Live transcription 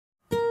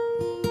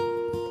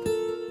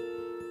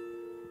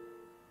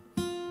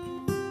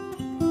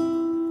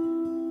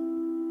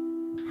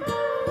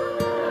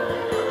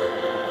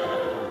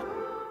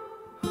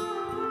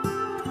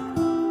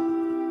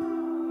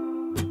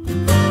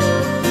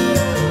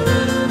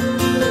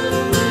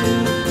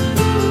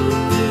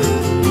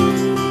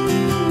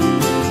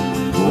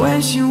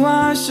When she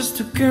was just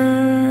a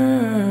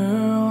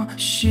girl,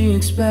 she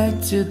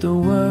expected the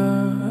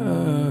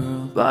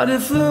world, but it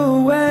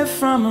flew away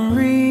from her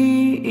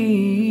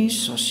reach.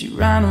 So she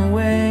ran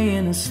away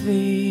in her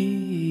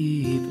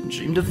sleep and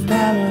dreamed of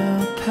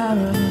paradise,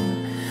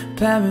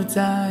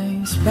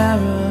 paradise,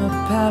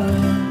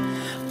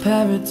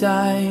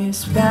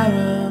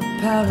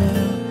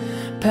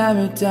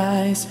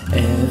 paradise.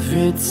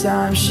 Every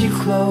time she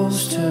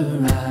closed her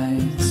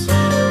eyes.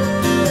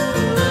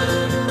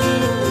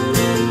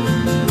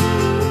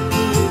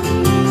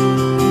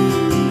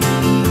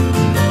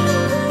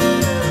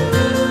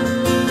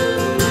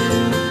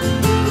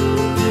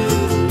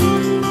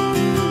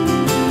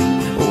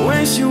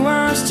 When she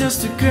was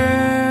just a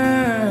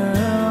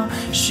girl,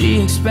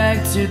 she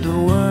expected the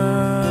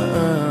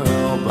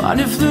world, but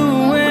it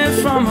flew away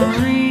from her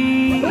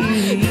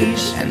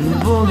reach, and the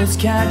bullets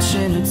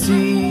catching her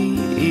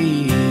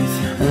teeth.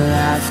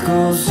 Life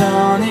goes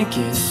on, it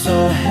gets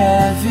so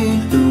heavy.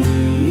 The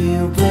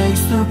wheel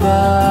breaks the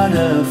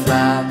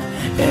butterfly.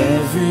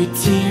 Every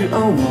tear a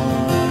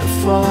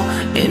waterfall.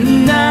 In the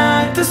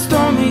night, the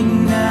stormy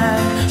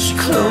night, she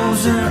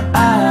closed her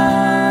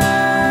eyes.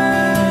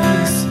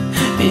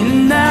 In the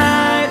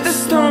night, the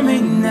stormy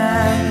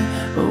night,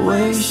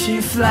 away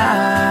she flies.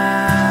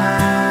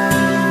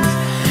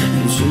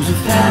 And dreams of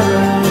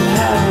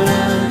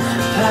paradise,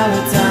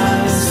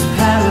 paradise,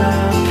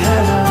 paradise,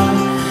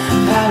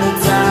 paradise.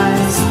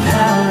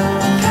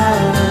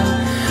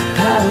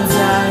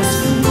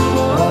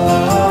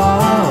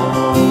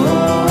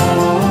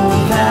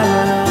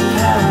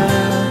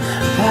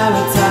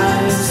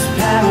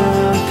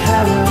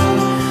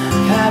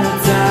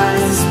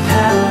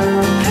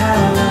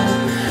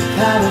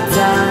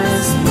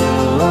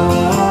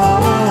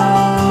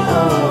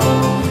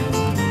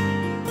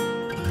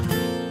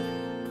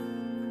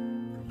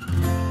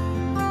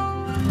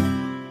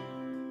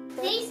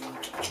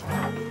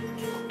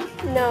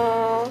 No.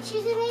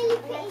 She's really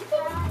pretty.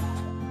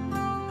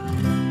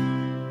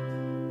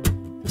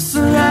 So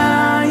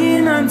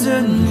lying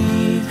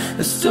underneath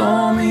the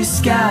stormy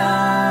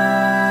sky,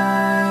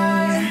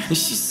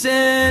 she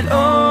said,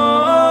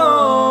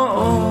 oh,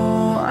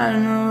 I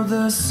know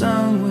the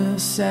sun will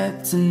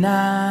set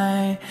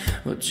tonight.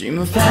 We'll dream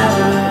of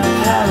paradise,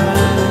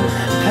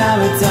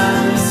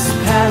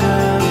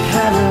 paradise.